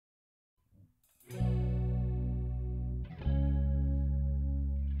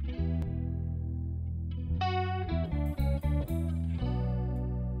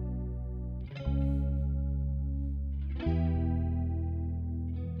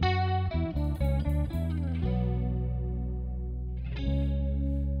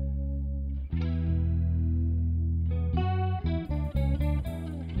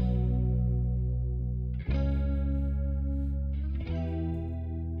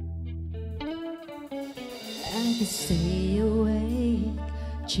could stay awake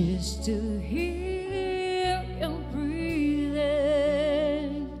just to hear you breathing.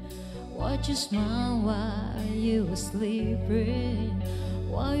 Watch you smile while you were sleeping,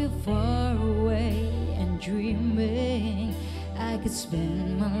 while you're far away and dreaming. I could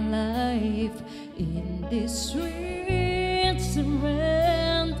spend my life in this sweet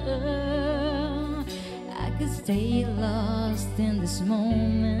surrender. I could stay lost in this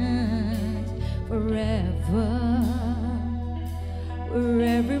moment forever, where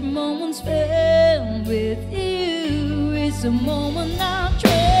every moment spent with you is a moment I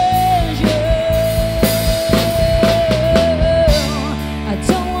treasure. I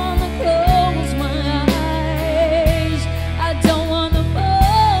don't wanna close my eyes, I don't wanna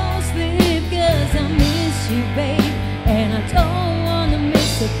fall asleep, 'cause I miss you, babe, and I don't wanna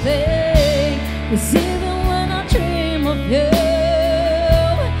miss a thing. 'Cause even when I dream of you,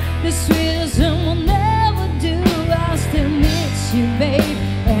 the sweetest thing will never do. I still miss you, babe,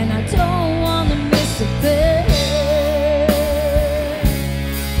 and I don't wanna miss a thing.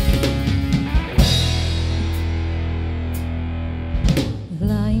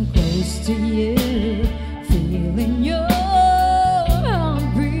 Lying close to you, feeling your heart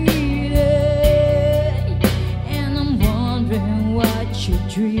beating, and I'm wondering what you're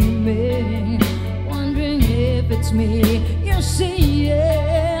dreaming, wondering if it's me you're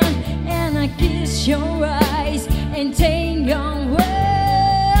seeing. And I kiss your eyes and take your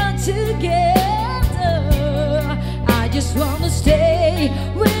word together. I just wanna stay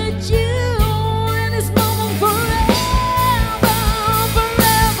with you in this moment forever,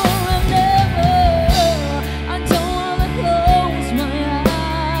 forever and ever. I don't wanna close my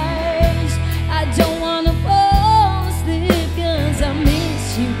eyes, I don't wanna fall asleep, 'cause I miss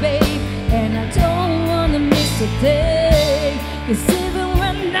you, babe, and I don't wanna miss a thing. 'Cause even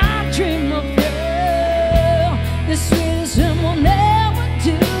when I dream of you, the sweetest thing will never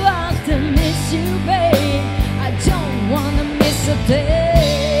do. I still miss you, babe, I don't wanna miss a thing.